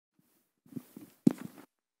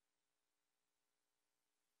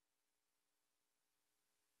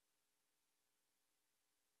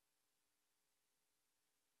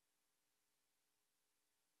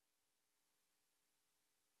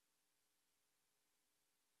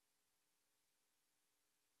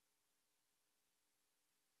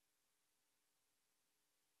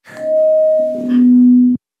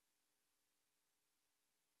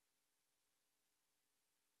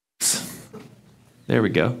There we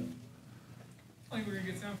go. I think we're going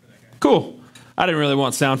to get sound for that guy. Cool. I didn't really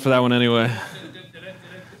want sound for that one anyway.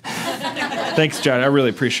 Thanks, Josh. I really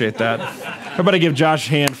appreciate that. Everybody give Josh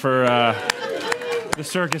a hand for the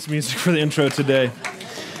circus music for the intro today.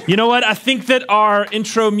 You know what? I think that our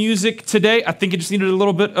intro music today, I think it just needed a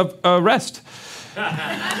little bit of rest. There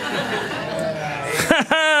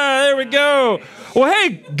we go. Well, hey,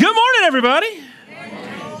 good morning, everybody.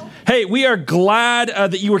 Hey, we are glad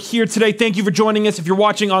that you are here today. Thank you for joining us. If you're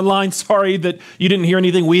watching online, sorry that you didn't hear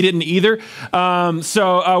anything. We didn't either.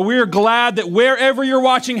 So we're glad that wherever you're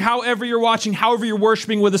watching, however you're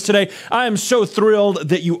worshiping with us today, I am so thrilled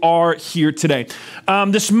that you are here today.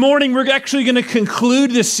 This morning, we're actually going to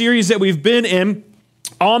conclude this series that we've been in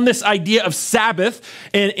on this idea of Sabbath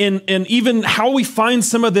and even how we find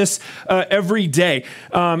some of this every day.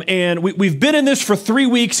 And we've been in this for 3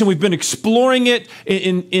 weeks, and we've been exploring it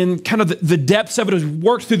in kind of the depths of it as we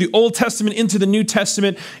worked through the Old Testament into the New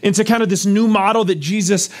Testament, into kind of this new model that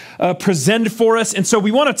Jesus presented for us. And so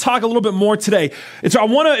we want to talk a little bit more today. And so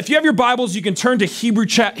if you have your Bibles, you can turn to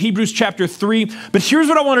Hebrews chapter 3. But here's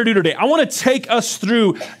what I want to do today. I want to take us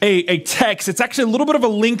through a text. It's actually a little bit of a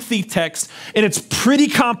lengthy text, and it's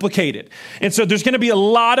pretty complicated. And so there's going to be a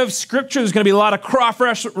lot of scripture. There's going to be a lot of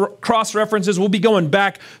cross references. We'll be going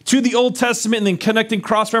back to the Old Testament and then connecting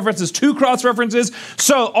cross references to cross references.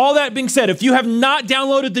 So all that being said, if you have not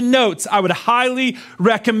downloaded the notes, I would highly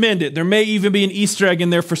recommend it. There may even be an Easter egg in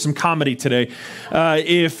there for some comedy today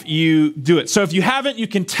if you do it. So if you haven't, you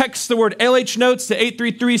can text the word LHNotes to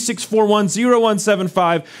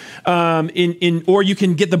 833-641-0175 or you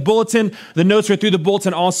can get the bulletin. The notes are through the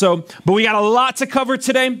bulletin also. But we got a lot to cover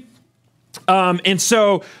today. And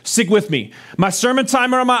so stick with me. My sermon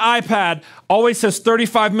timer on my iPad always says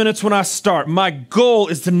 35 minutes when I start. My goal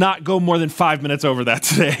is to not go more than 5 minutes over that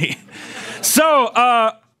today.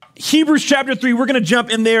 So, Hebrews chapter 3, we're going to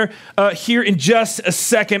jump in there here in just a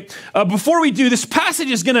second. Before we do, this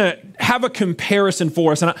passage is going to have a comparison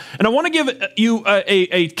for us. And I want to give you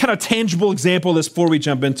a kind of tangible example of this before we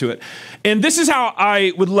jump into it. And this is how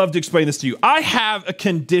I would love to explain this to you. I have a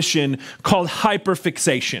condition called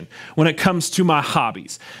hyperfixation when it comes to my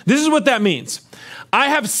hobbies. This is what that means. I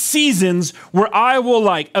have seasons where I will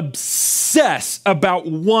obsess about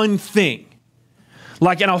one thing.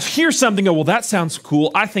 And I'll hear something, go, well, that sounds cool.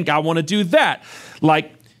 I think I want to do that.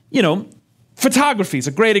 Photography is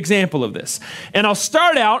a great example of this. And I'll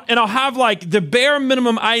start out and I'll have the bare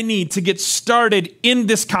minimum I need to get started in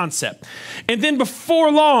this concept. And then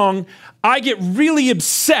before long, I get really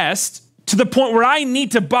obsessed to the point where I need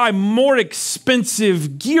to buy more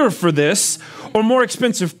expensive gear for this or more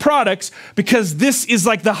expensive products because this is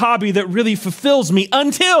the hobby that really fulfills me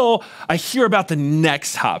until I hear about the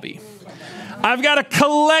next hobby. I've got a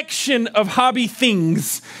collection of hobby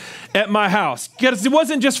things at my house because it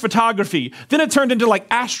wasn't just photography. Then it turned into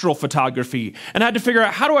astral photography, and I had to figure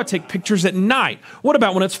out, how do I take pictures at night? What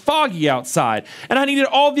about when it's foggy outside? And I needed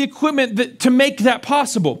all the equipment to make that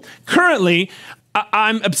possible. Currently,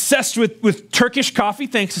 I'm obsessed with Turkish coffee,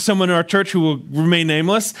 thanks to someone in our church who will remain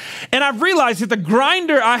nameless. And I've realized that the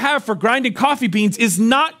grinder I have for grinding coffee beans is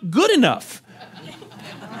not good enough.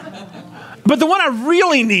 But the one I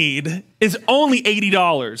really need is only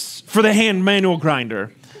 $80 for the hand manual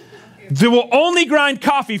grinder. They will only grind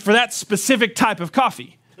coffee for that specific type of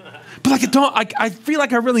coffee. But I feel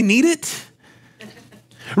like I really need it.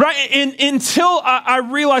 Right? And until I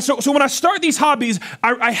realize, so when I start these hobbies,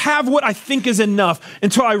 I have what I think is enough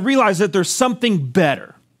until I realize that there's something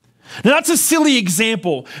better. Now that's a silly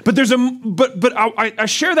example, but I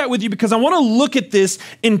share that with you because I want to look at this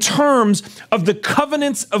in terms of the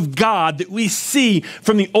covenants of God that we see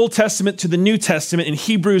from the Old Testament to the New Testament in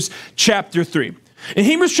Hebrews chapter 3. In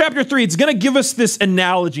Hebrews chapter 3, it's going to give us this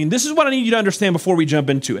analogy, and this is what I need you to understand before we jump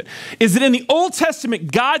into it, is that in the Old Testament,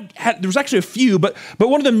 there was actually a few, but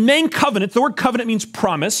one of the main covenants, the word covenant means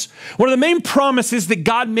promise, one of the main promises that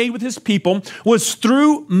God made with his people was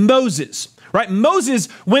through Moses. Right? Moses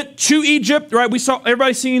went to Egypt, right?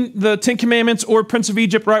 Everybody seen the Ten Commandments or Prince of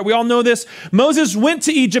Egypt, right? We all know this. Moses went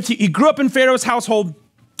to Egypt. He grew up in Pharaoh's household,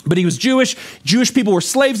 but he was Jewish. Jewish people were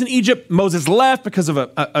slaves in Egypt. Moses left because of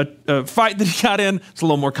a fight that he got in. It's a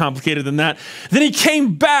little more complicated than that. Then he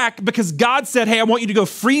came back because God said, hey, I want you to go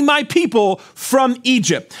free my people from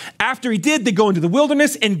Egypt. After he did, they go into the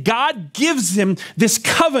wilderness, and God gives him this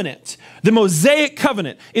covenant, the Mosaic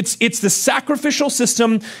covenant. It's the sacrificial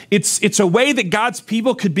system. It's a way that God's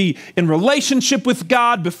people could be in relationship with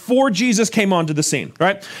God before Jesus came onto the scene,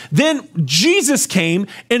 right? Then Jesus came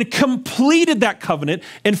and completed that covenant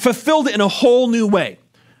and fulfilled it in a whole new way.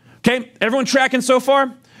 Okay, everyone tracking so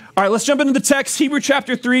far? All right, let's jump into the text, Hebrew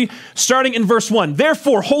chapter 3, starting in verse 1.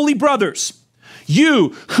 Therefore, holy brothers, you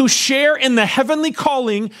who share in the heavenly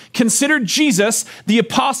calling, consider Jesus, the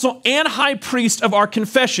apostle and high priest of our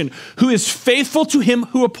confession, who is faithful to him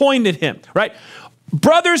who appointed him, right?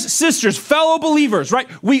 Brothers, sisters, fellow believers, right?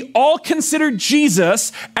 We all consider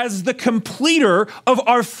Jesus as the completer of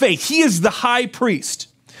our faith. He is the high priest.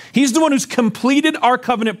 He's the one who's completed our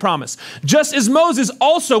covenant promise, just as Moses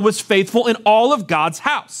also was faithful in all of God's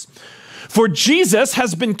house. For Jesus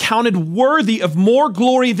has been counted worthy of more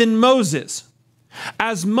glory than Moses,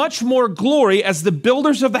 as much more glory as the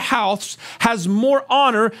builders of the house has more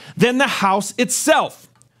honor than the house itself.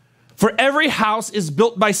 For every house is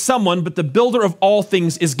built by someone, but the builder of all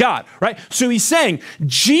things is God, right? So he's saying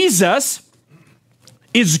Jesus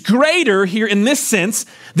is greater here in this sense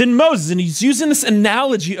than Moses. And he's using this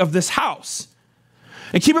analogy of this house.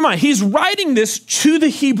 And keep in mind, he's writing this to the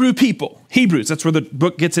Hebrew people. Hebrews, that's where the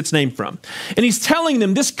book gets its name from. And he's telling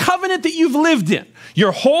them this covenant that you've lived in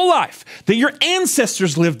your whole life, that your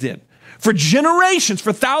ancestors lived in for generations,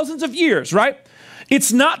 for thousands of years, right?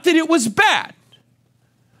 It's not that it was bad,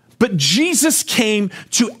 but Jesus came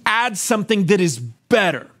to add something that is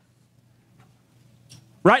better.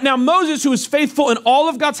 Right now, Moses, who was faithful in all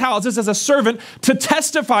of God's houses as a servant to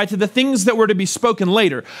testify to the things that were to be spoken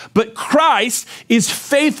later. But Christ is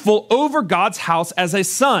faithful over God's house as a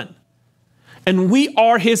son. And we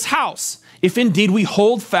are his house, if indeed we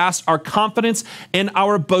hold fast our confidence and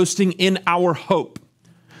our boasting in our hope.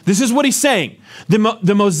 This is what he's saying. The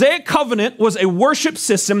Mosaic covenant was a worship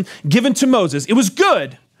system given to Moses. It was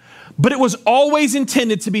good, but it was always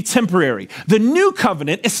intended to be temporary. The new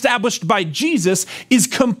covenant established by Jesus is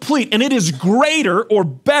complete, and it is greater or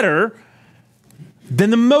better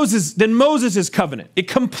than Moses' covenant. It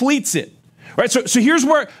completes it. Right? So here's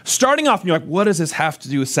where, starting off, and you're like, what does this have to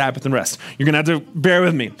do with Sabbath and rest? You're going to have to bear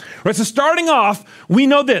with me. Right? So starting off, we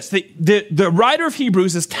know this. The writer of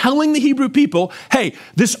Hebrews is telling the Hebrew people, hey,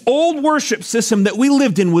 this old worship system that we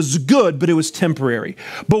lived in was good, but it was temporary.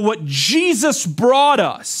 But what Jesus brought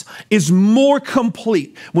us is more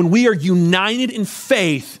complete when we are united in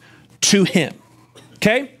faith to him.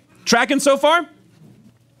 Okay? Tracking so far?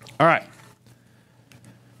 All right.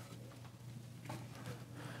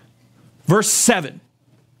 Verse 7,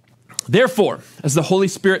 therefore, as the Holy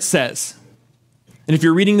Spirit says, and if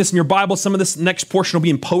you're reading this in your Bible, some of this next portion will be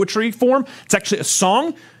in poetry form. It's actually a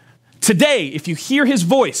song. Today, if you hear his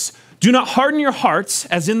voice, do not harden your hearts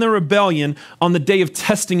as in the rebellion on the day of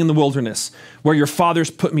testing in the wilderness, where your fathers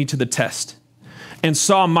put me to the test and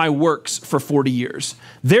saw my works for 40 years.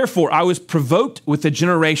 Therefore, I was provoked with a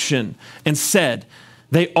generation and said,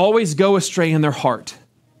 they always go astray in their heart.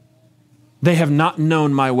 They have not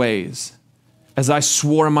known my ways. As I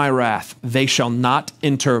swore in my wrath, they shall not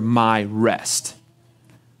enter my rest.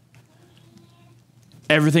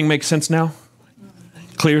 Everything makes sense now?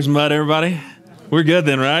 Clear as mud, everybody? We're good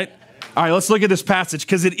then, right? All right, let's look at this passage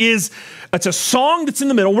because it's a song that's in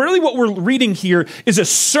the middle. Really what we're reading here is a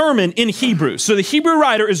sermon in Hebrew. So the Hebrew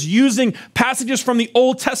writer is using passages from the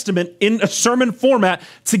Old Testament in a sermon format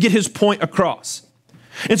to get his point across.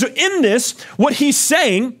 And so in this, what he's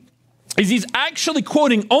saying is he's actually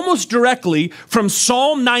quoting almost directly from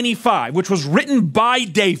Psalm 95, which was written by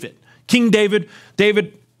David. King David,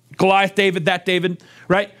 Goliath David, that David,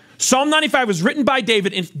 right? Psalm 95 was written by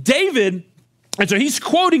David, and so he's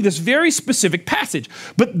quoting this very specific passage.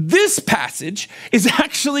 But this passage is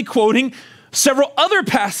actually quoting several other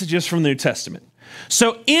passages from the New Testament.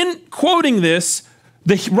 So in quoting this,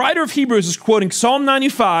 the writer of Hebrews is quoting Psalm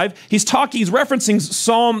 95. He's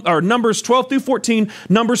referencing Numbers 12 through 14,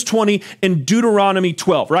 Numbers 20, and Deuteronomy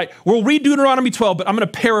 12, right? We'll read Deuteronomy 12, but I'm going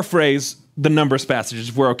to paraphrase the Numbers passages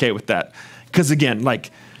if we're okay with that. Because again,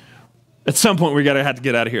 at some point we're going to have to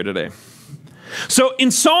get out of here today. So in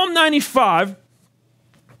Psalm 95,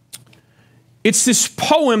 it's this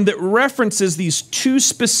poem that references these two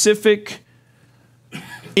specific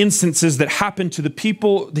instances that happened to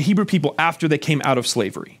the Hebrew people after they came out of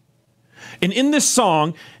slavery. And in this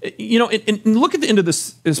song, and look at the end of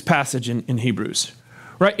this passage in Hebrews,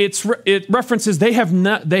 right? It references, they have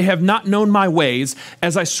not known my ways.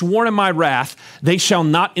 As I swore in my wrath, they shall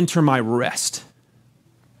not enter my rest.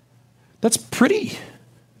 That's pretty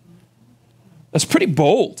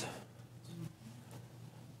bold.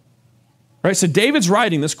 Right? So David's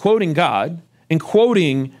writing this, quoting God, and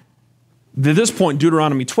quoting at this point,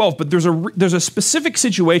 Deuteronomy 12, but there's a specific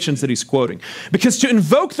situations that he's quoting. Because to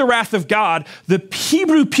invoke the wrath of God, the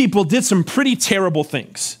Hebrew people did some pretty terrible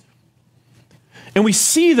things. And we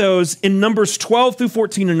see those in Numbers 12 through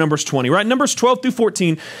 14 and Numbers 20, right? Numbers 12 through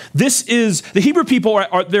 14, this is, the Hebrew people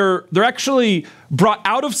they're actually brought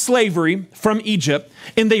out of slavery from Egypt,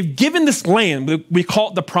 and they've given this land, we call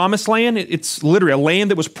it the promised land. It's literally a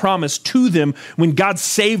land that was promised to them when God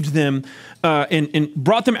saved them and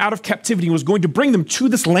brought them out of captivity and was going to bring them to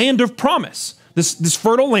this land of promise. This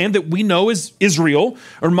fertile land that we know is Israel,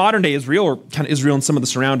 or modern day Israel, or kind of Israel in some of the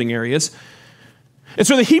surrounding areas. And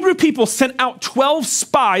so the Hebrew people sent out 12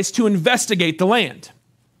 spies to investigate the land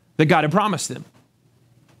that God had promised them.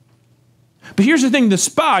 But here's the thing, the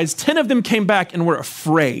spies, 10 of them came back and were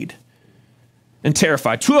afraid and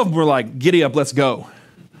terrified. 2 of them were like, giddy up, let's go.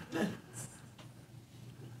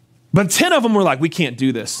 But 10 of them were like, we can't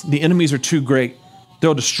do this. The enemies are too great.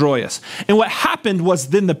 They'll destroy us. And what happened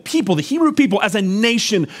was then the people, the Hebrew people as a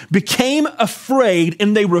nation, became afraid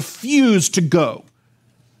and they refused to go.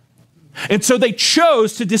 And so they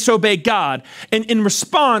chose to disobey God. And in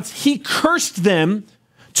response, he cursed them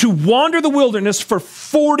to wander the wilderness for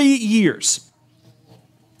 40 years.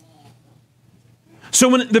 So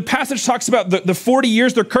when the passage talks about the 40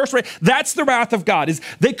 years they're cursed, right? That's the wrath of God, is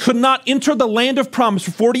they could not enter the land of promise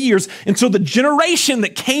for 40 years until the generation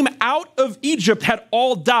that came out of Egypt had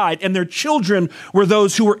all died, and their children were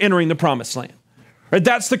those who were entering the promised land. Right?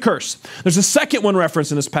 That's the curse. There's a second one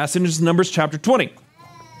referenced in this passage, it's Numbers chapter 20.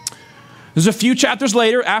 There's a few chapters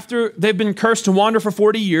later, after they've been cursed to wander for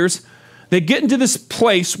 40 years, they get into this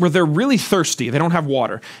place where they're really thirsty. They don't have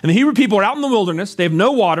water. And the Hebrew people are out in the wilderness. They have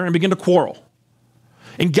no water and begin to quarrel.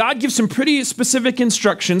 And God gives some pretty specific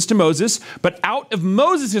instructions to Moses, but out of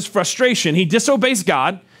Moses' frustration, he disobeys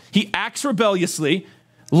God. He acts rebelliously,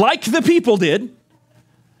 like the people did.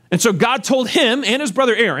 And so God told him and his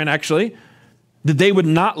brother Aaron, actually, that they would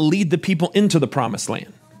not lead the people into the promised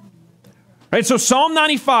land. Right, so Psalm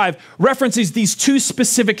 95 references these 2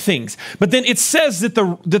 specific things, but then it says that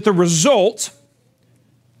the result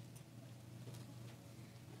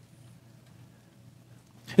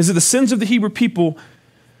is that the sins of the Hebrew people,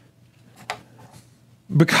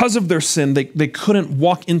 because of their sin, they couldn't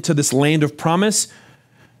walk into this land of promise.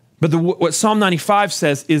 But what Psalm 95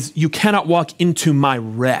 says is, you cannot walk into my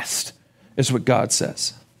rest, is what God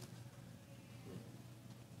says.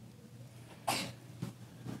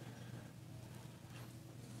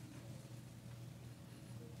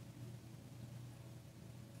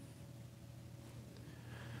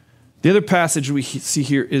 The other passage we see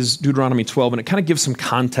here is Deuteronomy 12, and it kind of gives some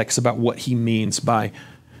context about what he means by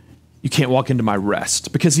you can't walk into my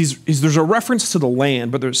rest. Because there's a reference to the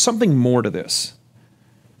land, but there's something more to this.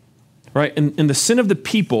 Right? And the sin of the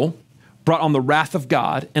people brought on the wrath of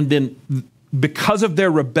God, and then because of their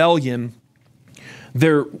rebellion,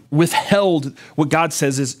 they're withheld what God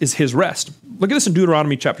says is his rest. Look at this in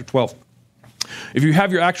Deuteronomy chapter 12. If you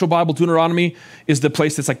have your actual Bible, Deuteronomy is the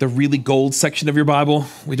place that's like the really gold section of your Bible.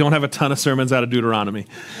 We don't have a ton of sermons out of Deuteronomy.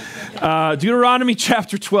 Deuteronomy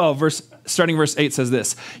chapter 12, starting verse 8 says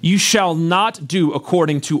this: you shall not do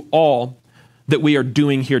according to all that we are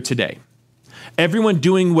doing here today. Everyone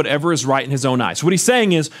doing whatever is right in his own eyes. So what he's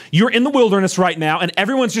saying is, you're in the wilderness right now, and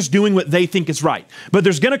everyone's just doing what they think is right. But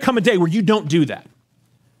there's going to come a day where you don't do that.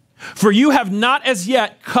 For you have not as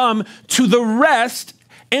yet come to the rest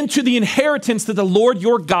and to the inheritance that the Lord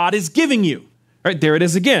your God is giving you. Right, there it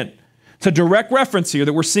is again. It's a direct reference here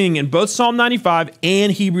that we're seeing in both Psalm 95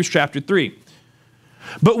 and Hebrews chapter 3.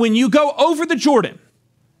 But when you go over the Jordan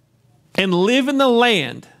and live in the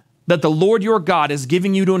land that the Lord your God is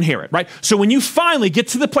giving you to inherit, right? So when you finally get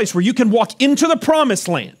to the place where you can walk into the promised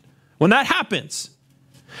land, when that happens,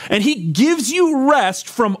 and he gives you rest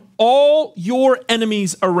from all your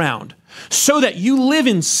enemies around so that you live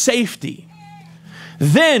in safety,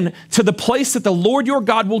 then to the place that the Lord your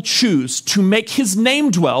God will choose to make his name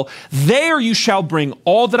dwell, there you shall bring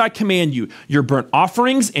all that I command you, your burnt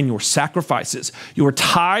offerings and your sacrifices, your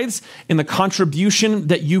tithes and the contribution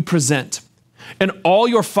that you present, and all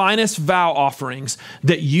your finest vow offerings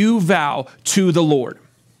that you vow to the Lord.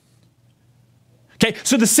 Okay,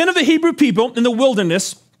 so the sin of the Hebrew people in the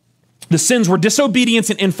wilderness, the sins were disobedience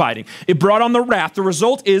and infighting. It brought on the wrath. The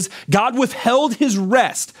result is God withheld his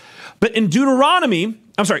rest. But in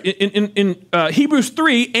Hebrews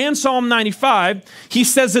 3 and Psalm 95, he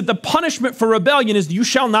says that the punishment for rebellion is you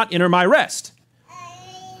shall not enter my rest.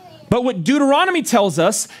 But what Deuteronomy tells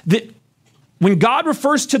us, that when God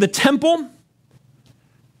refers to the temple,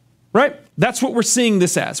 right, that's what we're seeing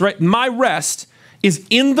this as, right? My rest is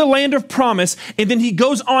in the land of promise, and then he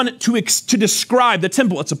goes on to describe the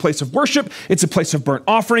temple. It's a place of worship, it's a place of burnt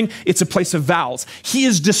offering, it's a place of vows. He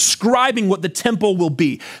is describing what the temple will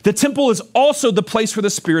be. The temple is also the place where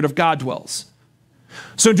the Spirit of God dwells.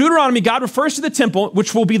 So in Deuteronomy, God refers to the temple,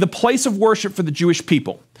 which will be the place of worship for the Jewish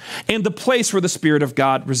people and the place where the Spirit of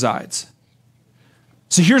God resides.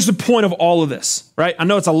 So here's the point of all of this, right? I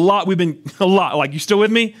know it's a lot. Like, you still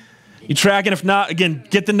with me? You tracking? If not, again,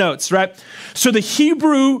 get the notes, right? So the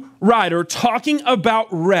Hebrew writer talking about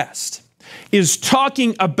rest is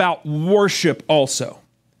talking about worship also.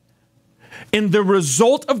 And the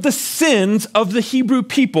result of the sins of the Hebrew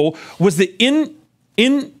people was that in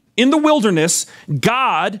the wilderness,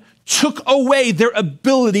 God took away their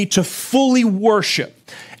ability to fully worship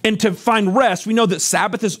and to find rest. We know that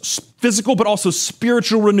Sabbath is physical, but also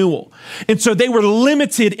spiritual renewal. And so they were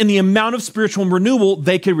limited in the amount of spiritual renewal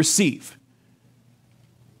they could receive.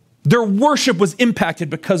 Their worship was impacted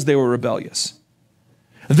because they were rebellious.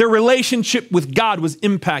 Their relationship with God was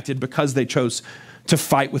impacted because they chose to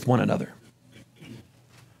fight with one another.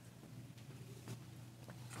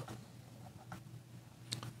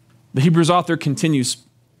 The Hebrews author continues,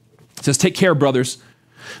 says, "Take care, brothers,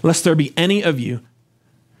 lest there be any of you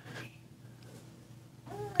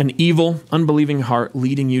an evil, unbelieving heart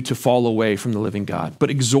leading you to fall away from the living God. But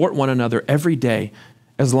exhort one another every day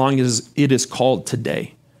as long as it is called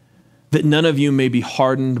today, that none of you may be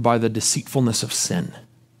hardened by the deceitfulness of sin.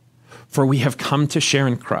 For we have come to share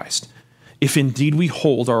in Christ, if indeed we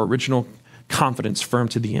hold our original confidence firm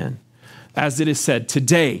to the end. As it is said,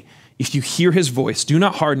 today, if you hear his voice, do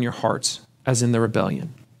not harden your hearts as in the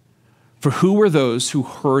rebellion. For who were those who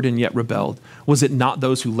heard and yet rebelled? Was it not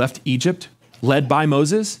those who left Egypt, led by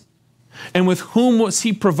Moses? And with whom was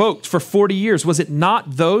he provoked for 40 years? Was it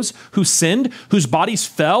not those who sinned, whose bodies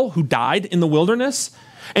fell, who died in the wilderness?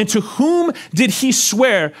 And to whom did he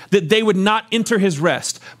swear that they would not enter his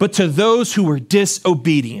rest, but to those who were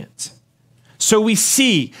disobedient? So we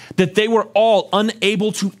see that they were all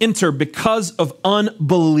unable to enter because of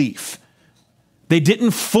unbelief. They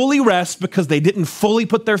didn't fully rest because they didn't fully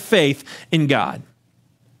put their faith in God.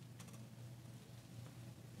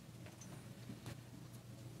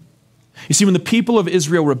 You see, when the people of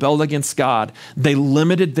Israel rebelled against God, they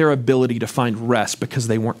limited their ability to find rest because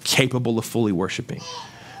they weren't capable of fully worshiping.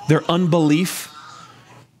 Their unbelief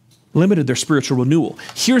limited their spiritual renewal.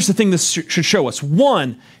 Here's the thing this should show us.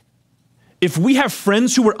 One, if we have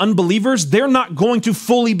friends who are unbelievers, they're not going to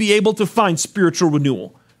fully be able to find spiritual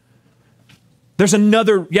renewal. There's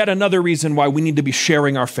yet another reason why we need to be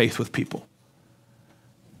sharing our faith with people.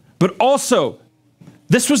 But also,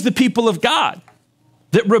 this was the people of God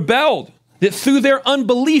that rebelled, that through their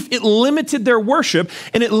unbelief, it limited their worship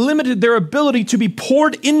and it limited their ability to be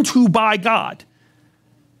poured into by God.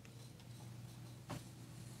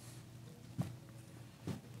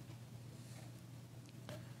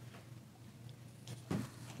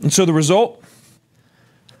 And so the result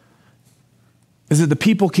is that the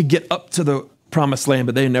people could get up to the promised land,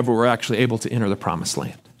 but they never were actually able to enter the promised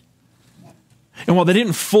land. And while they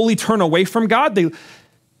didn't fully turn away from God,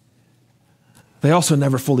 they also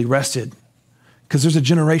never fully rested, because there's a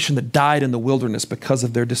generation that died in the wilderness because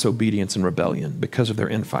of their disobedience and rebellion, because of their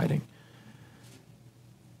infighting.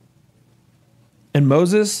 And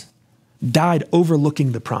Moses died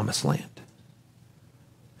overlooking the promised land.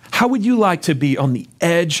 How would you like to be on the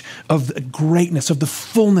edge of the greatness, of the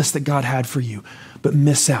fullness that God had for you, but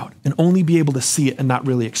miss out and only be able to see it and not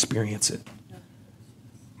really experience it?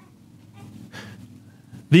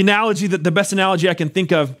 The best analogy I can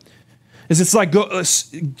think of is it's like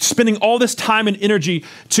spending all this time and energy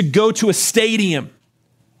to go to a stadium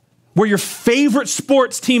where your favorite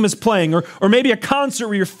sports team is playing, or maybe a concert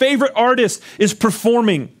where your favorite artist is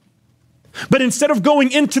performing. But instead of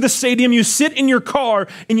going into the stadium, you sit in your car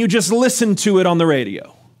and you just listen to it on the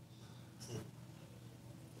radio.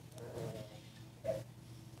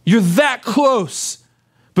 You're that close,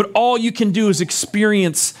 but all you can do is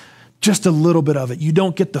experience just a little bit of it. You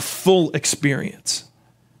don't get the full experience.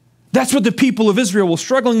 That's what the people of Israel were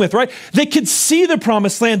struggling with, right? They could see the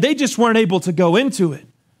promised land. They just weren't able to go into it.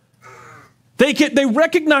 They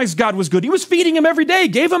recognized God was good. He was feeding them every day,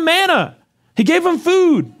 gave them manna. He gave them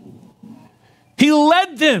food. He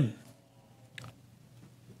led them.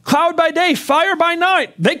 Cloud by day, fire by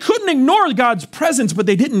night. They couldn't ignore God's presence, but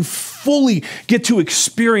they didn't fully get to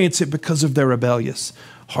experience it because of their rebellious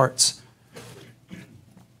hearts.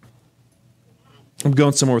 I'm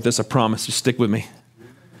going somewhere with this, I promise. Just stick with me.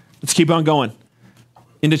 Let's keep on going.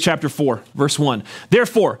 Into chapter 4, verse 1.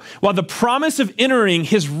 Therefore, while the promise of entering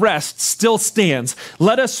his rest still stands,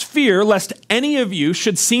 let us fear lest any of you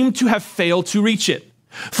should seem to have failed to reach it.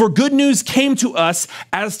 For good news came to us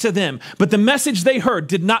as to them, but the message they heard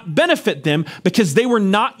did not benefit them because they were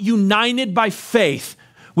not united by faith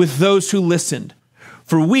with those who listened.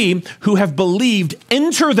 For we who have believed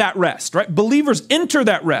enter that rest, right? Believers enter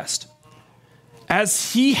that rest.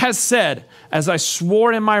 As he has said, as I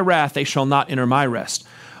swore in my wrath, they shall not enter my rest,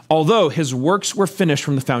 although his works were finished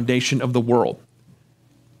from the foundation of the world.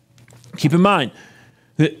 Keep in mind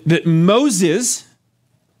that Moses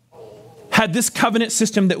had this covenant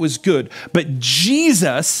system that was good, but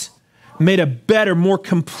Jesus made a better, more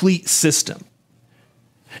complete system.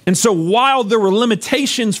 And so while there were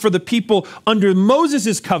limitations for the people under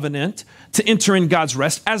Moses' covenant to enter in God's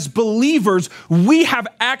rest, as believers, we have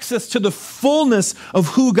access to the fullness of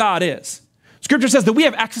who God is. Scripture says that we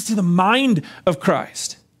have access to the mind of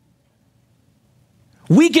Christ.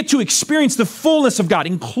 We get to experience the fullness of God,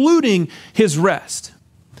 including his rest.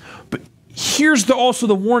 But here's also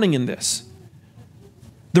the warning in this.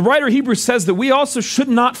 The writer of Hebrews says that we also should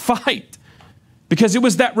not fight, because it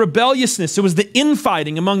was that rebelliousness, it was the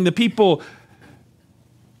infighting among the people,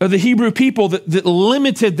 or the Hebrew people, that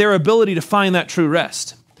limited their ability to find that true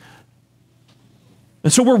rest.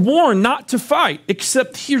 And so we're warned not to fight,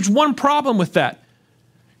 except here's one problem with that.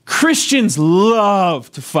 Christians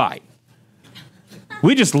love to fight.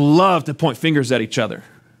 We just love to point fingers at each other.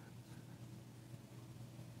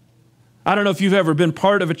 I don't know if you've ever been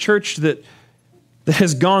part of a church that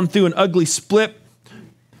has gone through an ugly split,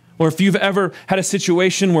 or if you've ever had a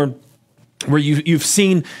situation where you've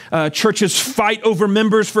seen churches fight over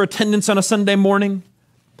members for attendance on a Sunday morning.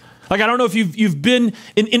 Like, I don't know if you've been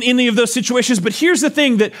in any of those situations, but here's the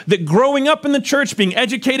thing that growing up in the church, being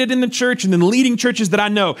educated in the church, and then leading churches that I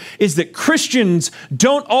know, is that Christians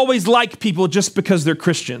don't always like people just because they're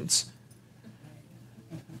Christians.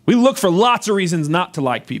 We look for lots of reasons not to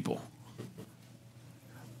like people.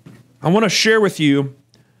 I want to share with you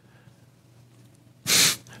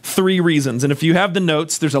 3 reasons. And if you have the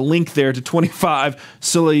notes, there's a link there to 25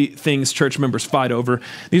 silly things church members fight over.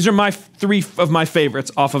 These are my 3 of my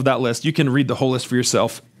favorites off of that list. You can read the whole list for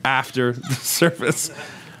yourself after the service.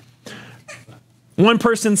 One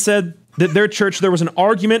person said that their church, there was an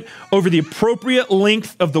argument over the appropriate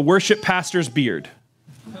length of the worship pastor's beard.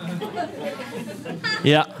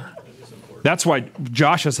 Yeah. That's why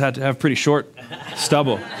Josh has had to have pretty short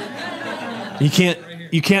stubble. You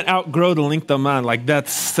can't outgrow the length of mine. Like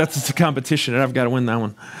that's a competition, and I've got to win that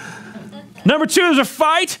one. Number 2, there's a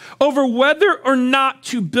fight over whether or not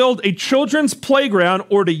to build a children's playground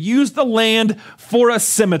or to use the land for a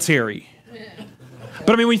cemetery.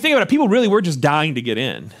 But I mean, when you think about it, people really were just dying to get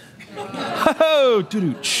in. Oh,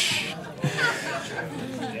 God,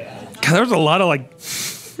 there's a lot of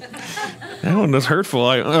that one was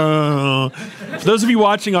hurtful. For those of you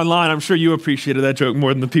watching online, I'm sure you appreciated that joke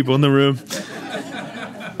more than the people in the room.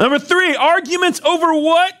 Number 3, arguments over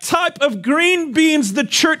what type of green beans the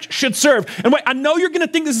church should serve. And wait, I know you're going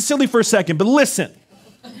to think this is silly for a second, but listen.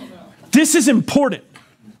 This is important.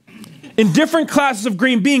 In different classes of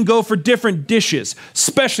green bean go for different dishes,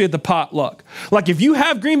 especially at the potluck. Like if you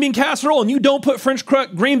have green bean casserole and you don't put French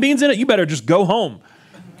green beans in it, you better just go home.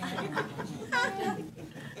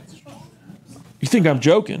 You think I'm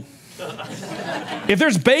joking? If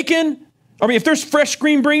there's bacon, if there's fresh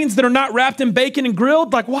green beans that are not wrapped in bacon and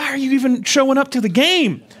grilled, why are you even showing up to the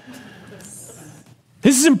game?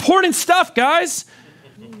 This is important stuff, guys.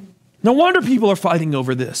 No wonder people are fighting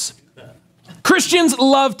over this. Christians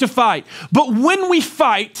love to fight, but when we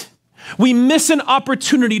fight, we miss an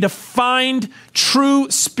opportunity to find true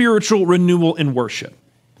spiritual renewal in worship.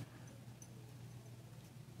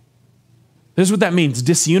 This is what that means.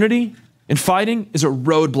 Disunity and fighting is a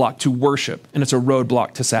roadblock to worship, and it's a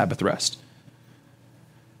roadblock to Sabbath rest.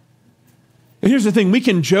 And here's the thing, we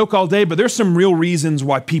can joke all day, but there's some real reasons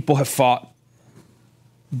why people have fought.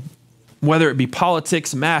 Whether it be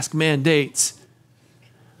politics, mask mandates,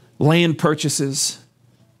 land purchases,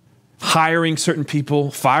 hiring certain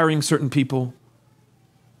people, firing certain people,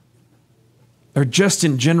 or just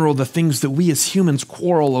in general, the things that we as humans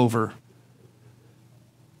quarrel over.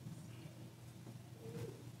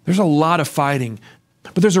 There's a lot of fighting.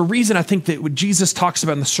 But there's a reason I think that what Jesus talks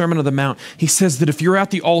about in the Sermon on the Mount, he says that if you're at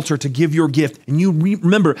the altar to give your gift and you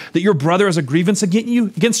remember that your brother has a grievance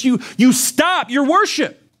against you, you stop your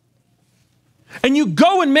worship. And you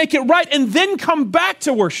go and make it right and then come back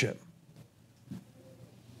to worship.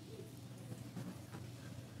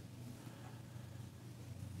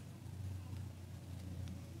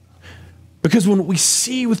 Because when we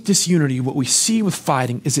see with disunity, what we see with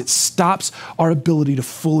fighting is it stops our ability to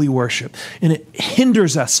fully worship. And it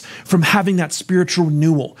hinders us from having that spiritual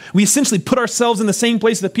renewal. We essentially put ourselves in the same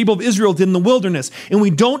place that the people of Israel did in the wilderness. And we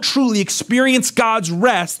don't truly experience God's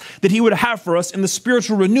rest that he would have for us in the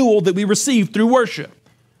spiritual renewal that we receive through worship.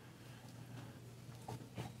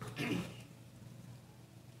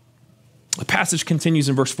 The passage continues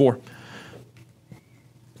in verse 4.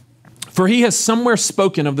 For he has somewhere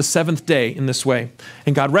spoken of the seventh day in this way,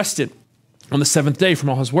 and God rested on the seventh day from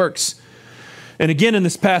all his works. And again in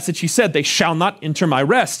this passage he said, they shall not enter my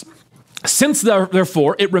rest. Since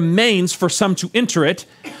therefore it remains for some to enter it,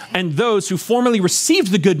 and those who formerly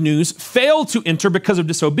received the good news failed to enter because of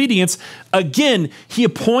disobedience, again he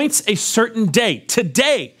appoints a certain day,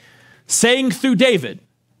 today, saying through David,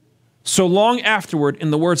 so long afterward in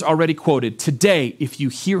the words already quoted, today, if you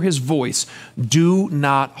hear his voice, do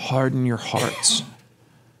not harden your hearts.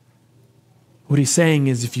 What he's saying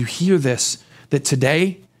is if you hear this, that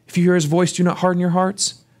today, if you hear his voice, do not harden your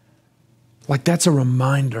hearts. Like that's a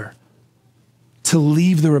reminder to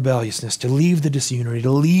leave the rebelliousness, to leave the disunity, to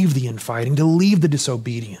leave the infighting, to leave the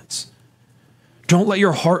disobedience. Don't let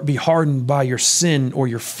your heart be hardened by your sin or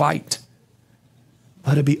your fight.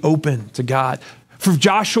 Let it be open to God. For if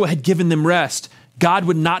Joshua had given them rest, God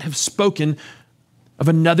would not have spoken of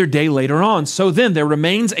another day later on. So then there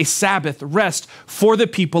remains a Sabbath rest for the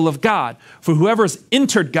people of God. For whoever has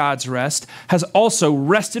entered God's rest has also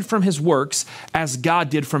rested from his works as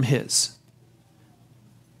God did from his.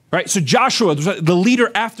 Right? So Joshua, the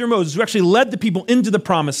leader after Moses, who actually led the people into the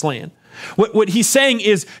promised land. What he's saying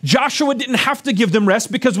is Joshua didn't have to give them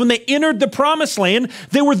rest because when they entered the promised land,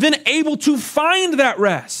 they were then able to find that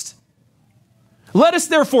rest. Let us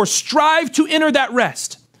therefore strive to enter that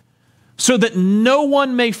rest so that no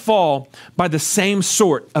one may fall by the same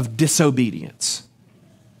sort of disobedience.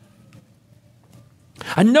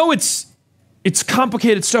 I know it's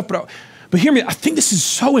complicated stuff, but hear me, I think this is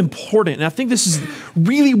so important. And I think this is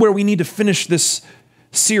really where we need to finish this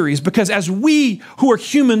series, because as we who are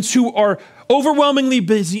humans who are overwhelmingly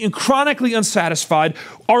busy and chronically unsatisfied,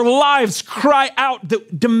 our lives cry out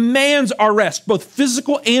that demands our rest, both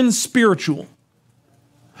physical and spiritual.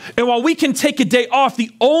 And while we can take a day off, the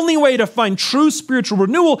only way to find true spiritual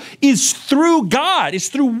renewal is through God, is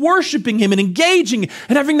through worshiping him and engaging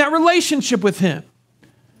and having that relationship with him.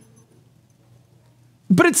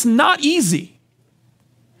 But it's not easy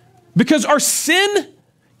because our sin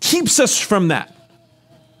keeps us from that.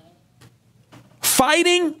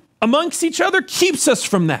 Fighting amongst each other keeps us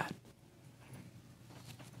from that.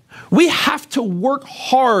 We have to work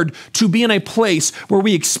hard to be in a place where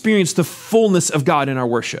we experience the fullness of God in our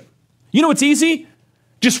worship. You know what's easy?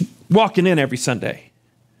 Just walking in every Sunday.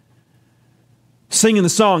 Singing the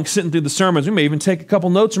song, sitting through the sermons. We may even take a couple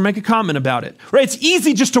notes or make a comment about it. Right? It's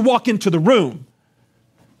easy just to walk into the room.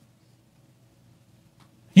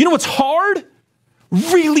 You know what's hard?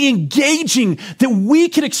 Really engaging that we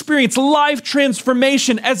can experience life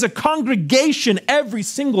transformation as a congregation every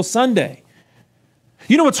single Sunday.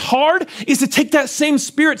 You know what's hard is to take that same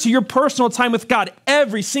spirit to your personal time with God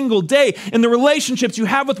every single day and the relationships you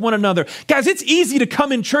have with one another. Guys, it's easy to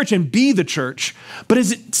come in church and be the church, but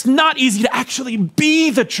it's not easy to actually be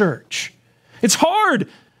the church. It's hard.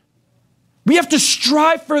 We have to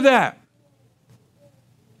strive for that.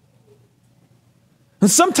 And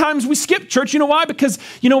sometimes we skip church. You know why? Because,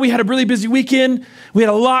 we had a really busy weekend. We had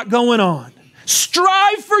a lot going on.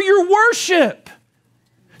 Strive for your worship.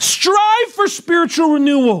 Strive for spiritual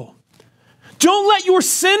renewal. Don't let your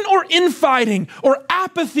sin or infighting or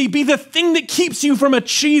apathy be the thing that keeps you from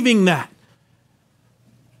achieving that.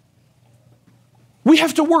 We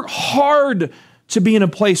have to work hard to be in a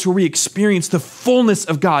place where we experience the fullness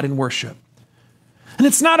of God in worship. And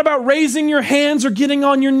it's not about raising your hands or getting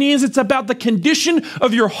on your knees. It's about the condition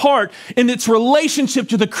of your heart and its relationship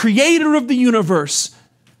to the creator of the universe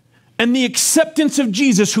and the acceptance of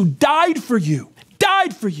Jesus who died for you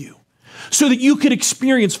so that you could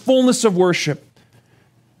experience fullness of worship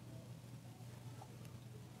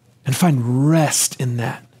and find rest in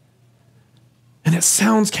that. And it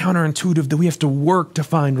sounds counterintuitive that we have to work to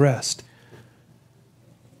find rest.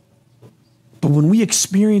 But when we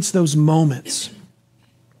experience those moments,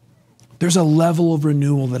 there's a level of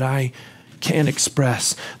renewal that I can't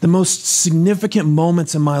express. The most significant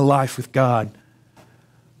moments in my life with God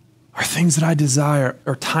are things that I desire,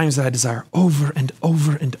 or times that I desire over and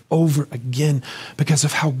over and over again because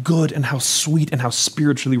of how good and how sweet and how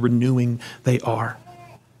spiritually renewing they are.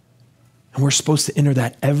 And we're supposed to enter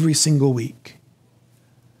that every single week.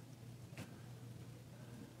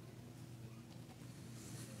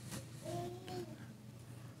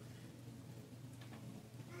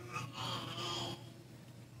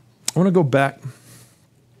 I want to go back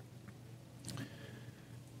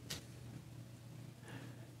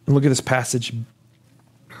and look at this passage,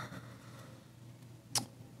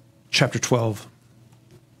 chapter 12,12.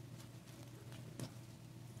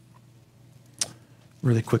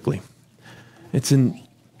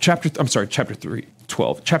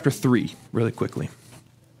 chapter 3, really quickly.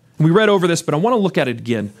 We read over this, but I want to look at it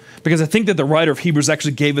again because I think that the writer of Hebrews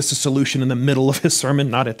actually gave us a solution in the middle of his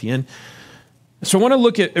sermon, not at the end. So I want to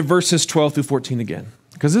look at verses 12 through 14 again,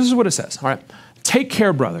 because this is what it says. All right. Take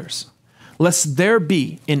care, brothers, lest there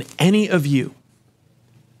be in any of you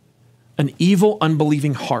an evil,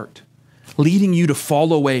 unbelieving heart, leading you to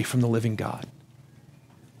fall away from the living God.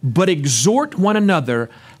 But exhort one another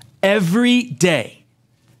every day,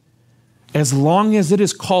 as long as it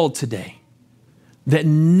is called today, that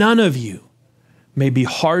none of you may be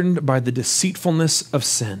hardened by the deceitfulness of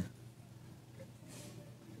sin.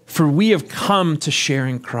 For we have come to share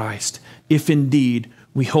in Christ, if indeed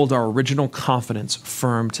we hold our original confidence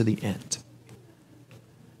firm to the end.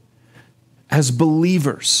 As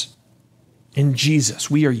believers in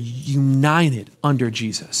Jesus, we are united under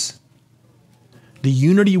Jesus. The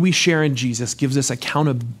unity we share in Jesus gives us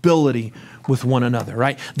accountability with one another,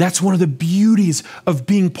 right? That's one of the beauties of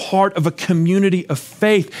being part of a community of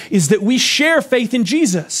faith, is that we share faith in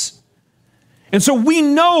Jesus. And so we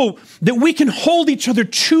know that we can hold each other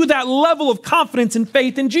to that level of confidence and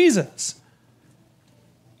faith in Jesus.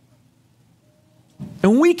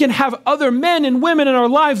 And we can have other men and women in our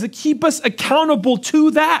lives that keep us accountable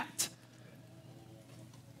to that.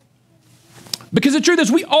 Because the truth is,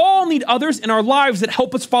 we all need others in our lives that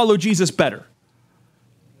help us follow Jesus better.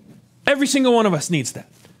 Every single one of us needs that.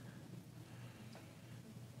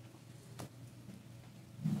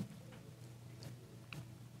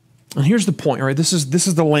 And here's the point, all right? This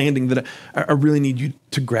is the landing that I really need you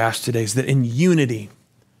to grasp today, is that in unity,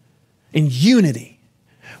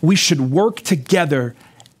 we should work together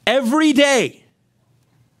every day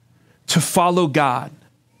to follow God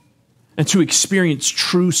and to experience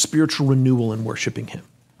true spiritual renewal in worshiping Him.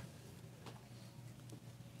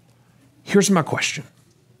 Here's my question.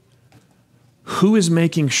 Who is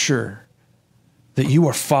making sure that you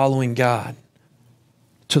are following God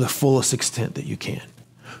to the fullest extent that you can?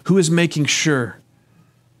 Who is making sure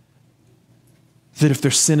that if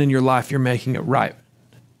there's sin in your life, you're making it right?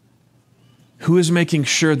 Who is making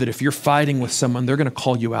sure that if you're fighting with someone, they're going to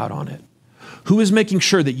call you out on it? Who is making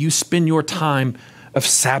sure that you spend your time of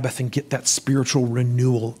Sabbath and get that spiritual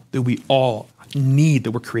renewal that we all need,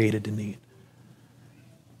 that we're created to need?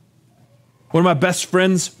 One of my best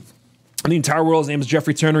friends in the entire world, his name is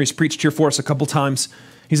Jeffrey Turner. He's preached here for us a couple times.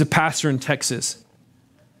 He's a pastor in Texas.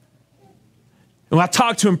 And I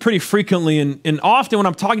talk to him pretty frequently, and often when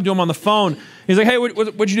I'm talking to him on the phone, he's like, hey,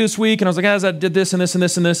 what'd you do this week? And I was like, guys, I did this and this and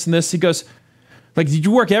this and this and this. He goes, like, did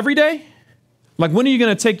you work every day? Like, when are you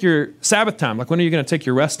going to take your Sabbath time? Like, when are you going to take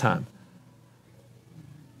your rest time?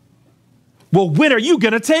 Well, when are you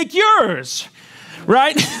going to take yours?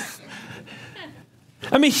 Right?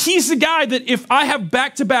 I mean, he's the guy that if I have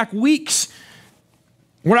back-to-back weeks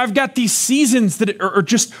where I've got these seasons that are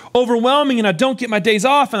just overwhelming and I don't get my days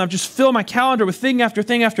off and I've just filled my calendar with thing after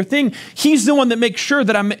thing after thing, he's the one that makes sure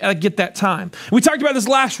that I get that time. We talked about this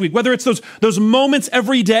last week, whether it's those moments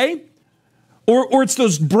every day or it's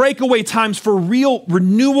those breakaway times for real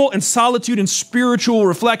renewal and solitude and spiritual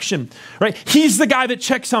reflection, right? He's the guy that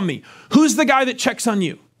checks on me. Who's the guy that checks on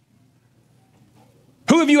you?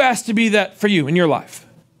 Who have you asked to be that for you in your life?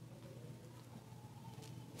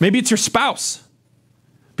 Maybe it's your spouse.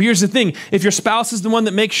 But here's the thing. If your spouse is the one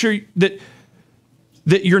that makes sure that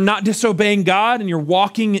you're not disobeying God and you're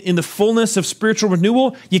walking in the fullness of spiritual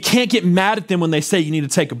renewal, you can't get mad at them when they say you need to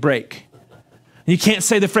take a break. And you can't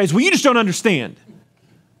say the phrase, well, you just don't understand.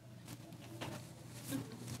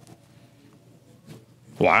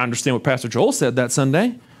 Well, I understand what Pastor Joel said that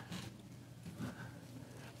Sunday.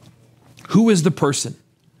 Who is the person?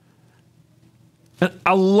 And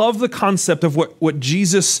I love the concept of what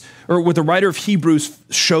Jesus, or what the writer of Hebrews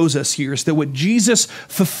shows us here, is that what Jesus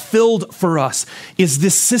fulfilled for us is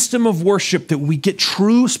this system of worship that we get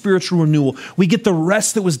true spiritual renewal. We get the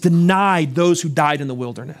rest that was denied those who died in the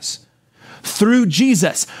wilderness. Through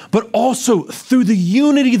Jesus, but also through the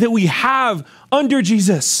unity that we have under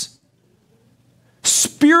Jesus.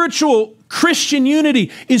 Spiritual Christian unity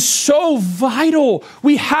is so vital.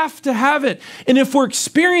 We have to have it. And if we're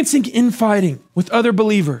experiencing infighting with other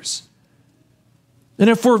believers, and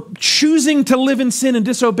if we're choosing to live in sin and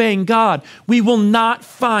disobeying God, we will not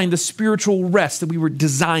find the spiritual rest that we were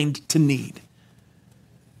designed to need.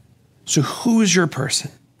 So who is your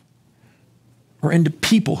person? Or into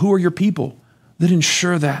people, who are your people that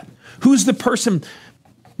ensure that? Who's the person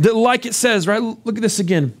that, like it says, right? Look at this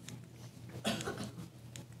again.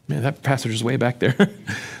 Man, that passage is way back there.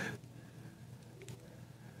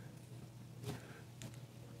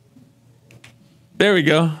 There we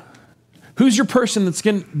go. Who's your person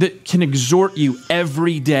that can exhort you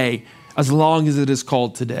every day as long as it is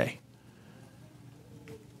called today.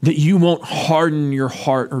 That you won't harden your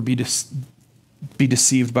heart or be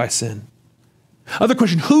deceived by sin. Other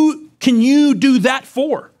question, who can you do that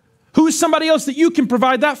for? Who is somebody else that you can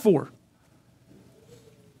provide that for?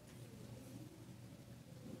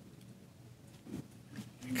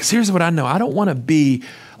 Because here's what I know. I don't want to be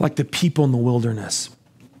like the people in the wilderness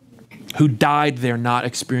who died there not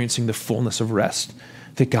experiencing the fullness of rest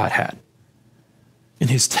that God had in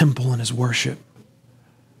his temple and his worship.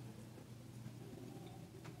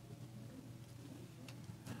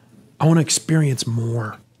 I want to experience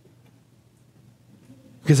more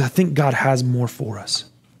because I think God has more for us.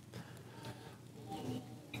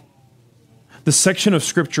 The section of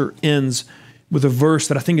scripture ends with a verse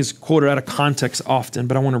that I think is quoted out of context often,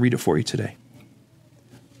 but I want to read it for you today.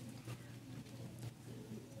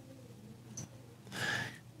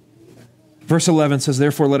 Verse 11 says,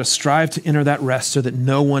 therefore, let us strive to enter that rest so that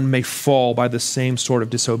no one may fall by the same sort of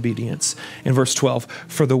disobedience. In verse 12,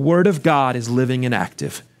 for the word of God is living and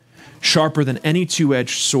active, sharper than any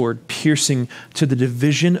two-edged sword, piercing to the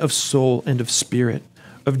division of soul and of spirit,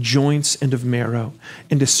 of joints and of marrow,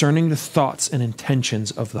 and discerning the thoughts and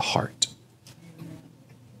intentions of the heart.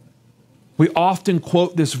 We often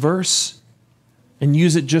quote this verse and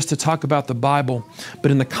use it just to talk about the Bible,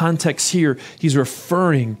 but in the context here, he's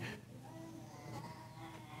referring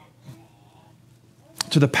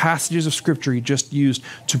to the passages of scripture he just used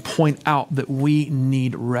to point out that we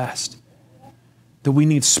need rest, that we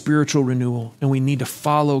need spiritual renewal, and we need to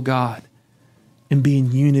follow God and be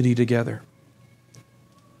in unity together.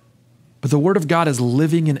 But the word of God is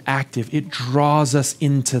living and active. It draws us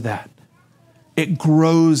into that. It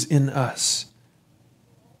grows in us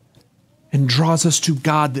and draws us to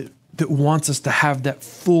God that wants us to have that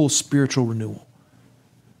full spiritual renewal.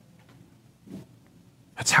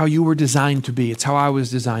 That's how you were designed to be. It's how I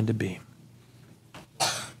was designed to be.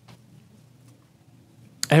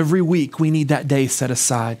 Every week, we need that day set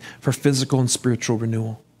aside for physical and spiritual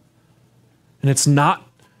renewal. And it's not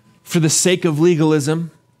for the sake of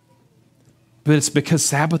legalism, but it's because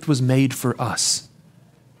Sabbath was made for us.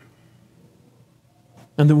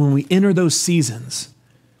 And then when we enter those seasons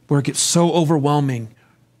where it gets so overwhelming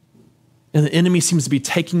and the enemy seems to be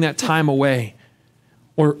taking that time away,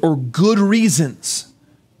 or good reasons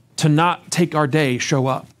to not take our day show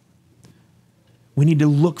up, we need to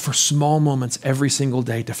look for small moments every single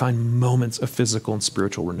day to find moments of physical and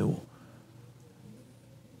spiritual renewal.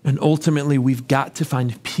 And ultimately, we've got to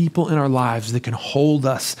find people in our lives that can hold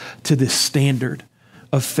us to this standard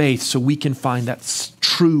of faith so we can find that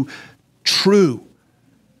true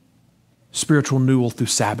spiritual renewal through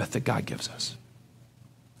Sabbath that God gives us,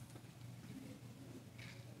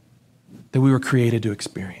 that we were created to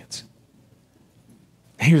experience.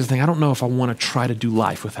 Here's the thing, I don't know if I want to try to do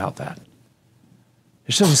life without that.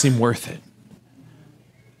 It just doesn't seem worth it.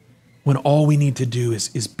 When all we need to do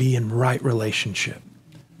is be in right relationship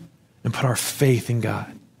and put our faith in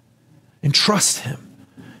God and trust him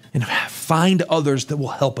and find others that will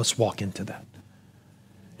help us walk into that.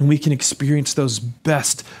 And we can experience those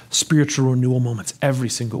best spiritual renewal moments every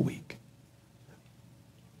single week.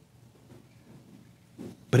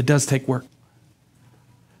 But it does take work.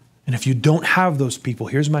 And if you don't have those people,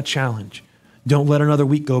 here's my challenge. Don't let another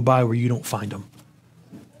week go by where you don't find them.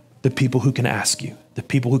 The people who can ask you, the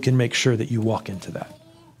people who can make sure that you walk into that.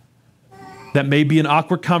 That may be an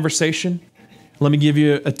awkward conversation. Let me give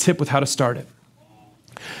you a tip with how to start it.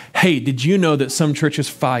 Hey, did you know that some churches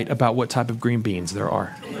fight about what type of green beans there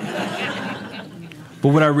are? But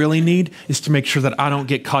what I really need is to make sure that I don't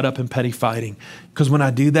get caught up in petty fighting. Because when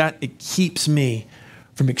I do that, it keeps me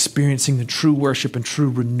from experiencing the true worship and true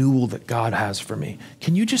renewal that God has for me.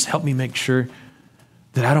 Can you just help me make sure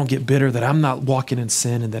that I don't get bitter, that I'm not walking in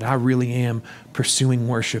sin, and that I really am pursuing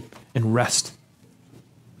worship and rest?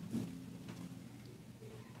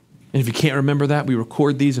 And if you can't remember that, we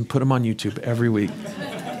record these and put them on YouTube every week.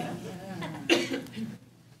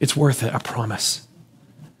 It's worth it, I promise.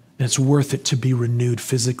 And it's worth it to be renewed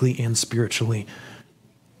physically and spiritually,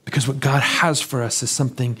 because what God has for us is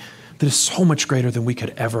something that is so much greater than we could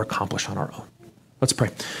ever accomplish on our own. Let's pray.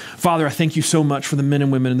 Father, I thank you so much for the men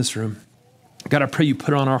and women in this room. God, I pray you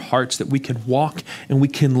put it on our hearts that we could walk and we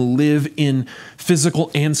can live in physical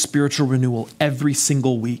and spiritual renewal every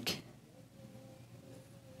single week.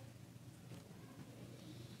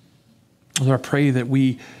 Lord, I pray that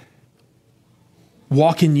we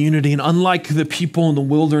walk in unity, and unlike the people in the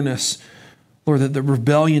wilderness, Lord, that the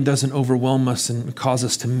rebellion doesn't overwhelm us and cause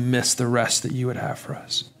us to miss the rest that you would have for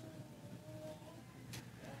us.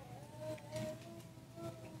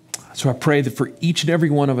 So I pray that for each and every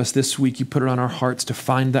one of us this week, you put it on our hearts to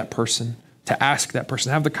find that person, to ask that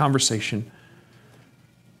person, have the conversation.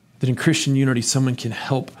 That in Christian unity, someone can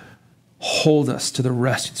help hold us to the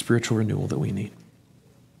rest and spiritual renewal that we need.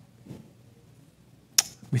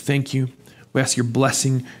 We thank you. We ask your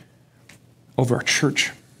blessing over our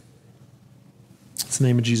church. It's in the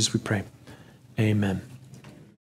name of Jesus we pray. Amen.